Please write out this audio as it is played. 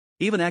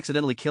Even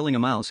accidentally killing a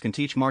mouse can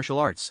teach martial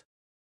arts.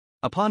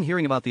 Upon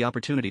hearing about the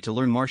opportunity to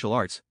learn martial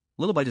arts,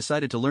 Lin Ye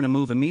decided to learn a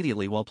move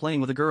immediately while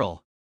playing with a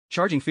girl.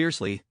 Charging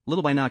fiercely,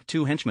 Lin Ye knocked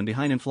 2 henchmen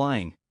behind and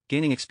flying,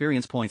 gaining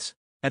experience points.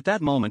 At that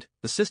moment,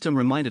 the system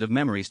reminded of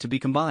memories to be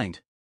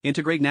combined.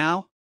 Integrate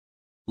now?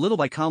 Lin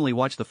Ye calmly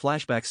watched the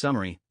flashback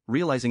summary,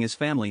 realizing his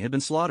family had been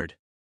slaughtered.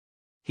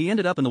 He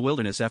ended up in the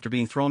wilderness after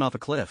being thrown off a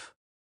cliff.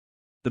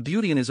 The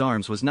beauty in his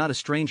arms was not a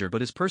stranger but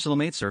his personal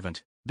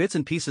maidservant. Bits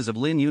and pieces of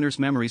Lin Ye's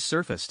memories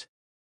surfaced.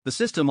 The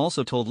system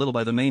also told Lin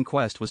Ye the main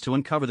quest was to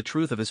uncover the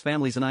truth of his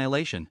family's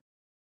annihilation.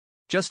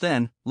 Just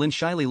then, Lin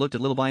shyly looked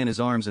at Lin Ye in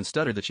his arms and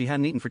stuttered that she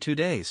hadn't eaten for 2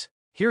 days.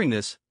 Hearing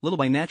this, Lin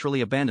Ye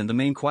naturally abandoned the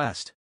main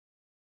quest.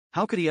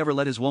 How could he ever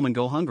let his woman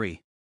go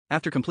hungry?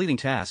 After completing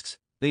tasks,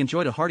 they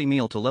enjoyed a hearty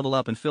meal to level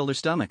up and fill their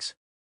stomachs.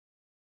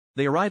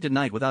 They arrived at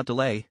night without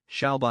delay,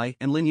 Xiaobai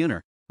and Lin Ye.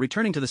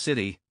 Returning to the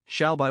city,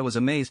 Xiaobai was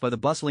amazed by the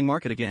bustling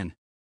market again.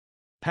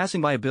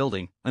 Passing by a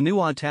building, a new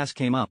odd task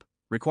came up,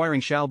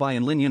 requiring Xiaobai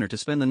and Lin Ye to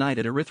spend the night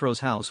at Erythro's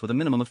house with a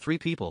minimum of 3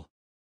 people.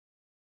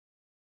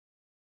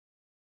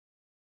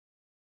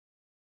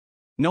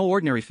 No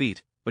ordinary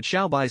feat, but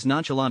Xiaobai's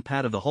nonchalant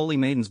pat of the Holy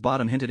Maiden's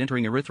bottom hinted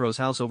entering Erythro's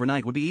house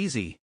overnight would be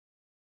easy.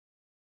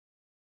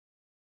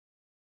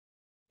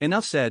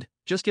 Enough said,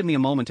 just give me a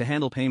moment to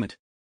handle payment.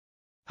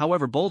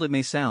 However bold it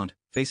may sound,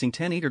 facing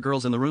 10 eager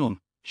girls in the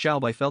room,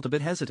 Xiaobai felt a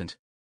bit hesitant.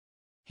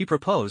 He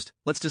proposed,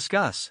 let's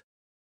discuss.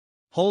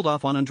 Hold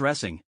off on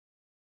undressing.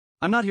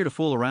 I'm not here to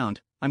fool around,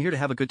 I'm here to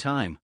have a good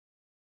time.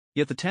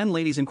 Yet the 10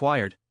 ladies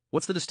inquired,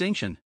 what's the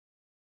distinction?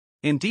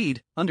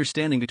 Indeed,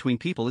 understanding between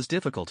people is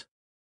difficult.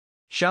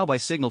 Xiaobai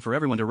signaled for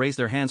everyone to raise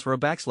their hands for a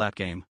backslap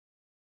game.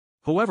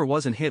 Whoever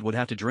wasn't hit would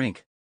have to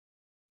drink.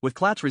 With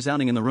claps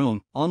resounding in the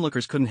room,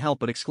 onlookers couldn't help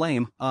but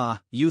exclaim,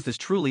 "Ah, youth is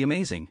truly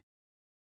amazing."